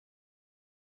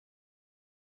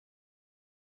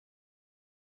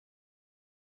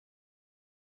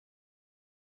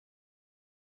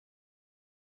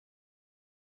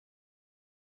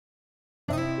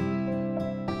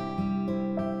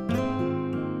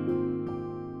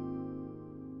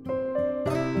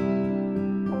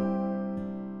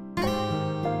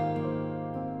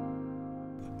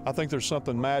I think there's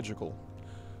something magical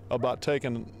about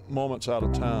taking moments out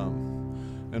of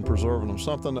time and preserving them,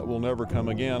 something that will never come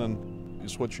again, and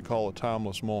it's what you call a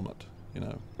timeless moment, you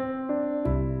know.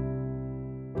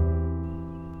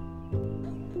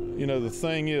 You know, the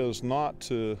thing is not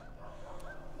to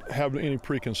have any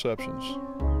preconceptions,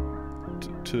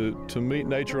 to meet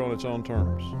nature on its own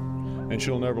terms, and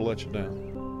she'll never let you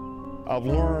down. I've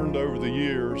learned over the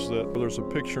years that there's a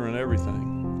picture in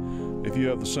everything if you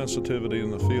have the sensitivity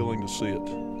and the feeling to see it.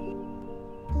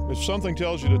 If something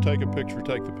tells you to take a picture,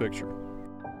 take the picture.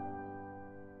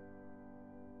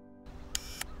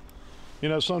 You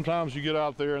know, sometimes you get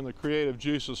out there and the creative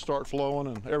juices start flowing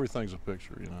and everything's a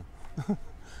picture, you know.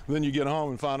 Then you get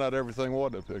home and find out everything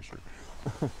wasn't a picture.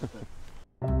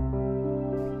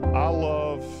 I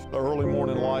love the early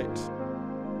morning light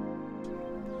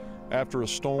after a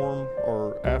storm,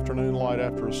 or afternoon light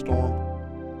after a storm.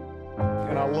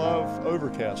 And I love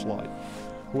overcast light.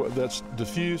 That's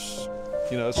diffuse.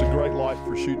 You know, it's a great light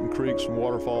for shooting creeks and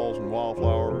waterfalls and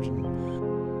wildflowers.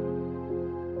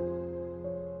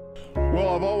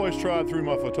 Well, I've always tried through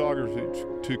my photography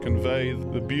to convey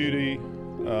the beauty,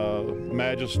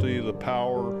 majesty, the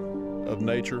power of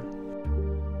nature.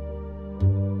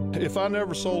 If I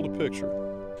never sold a picture,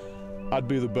 I'd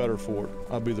be the better for it.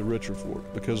 I'd be the richer for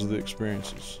it because of the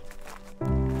experiences.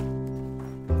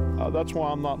 That's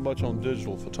why I'm not much on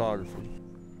digital photography.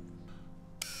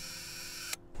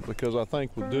 Because I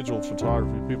think with digital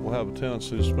photography, people have a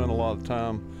tendency to spend a lot of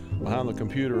time behind the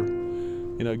computer,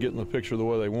 you know, getting the picture the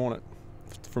way they want it.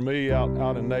 For me,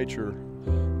 out in nature,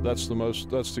 that's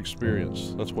the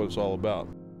experience. That's what it's all about.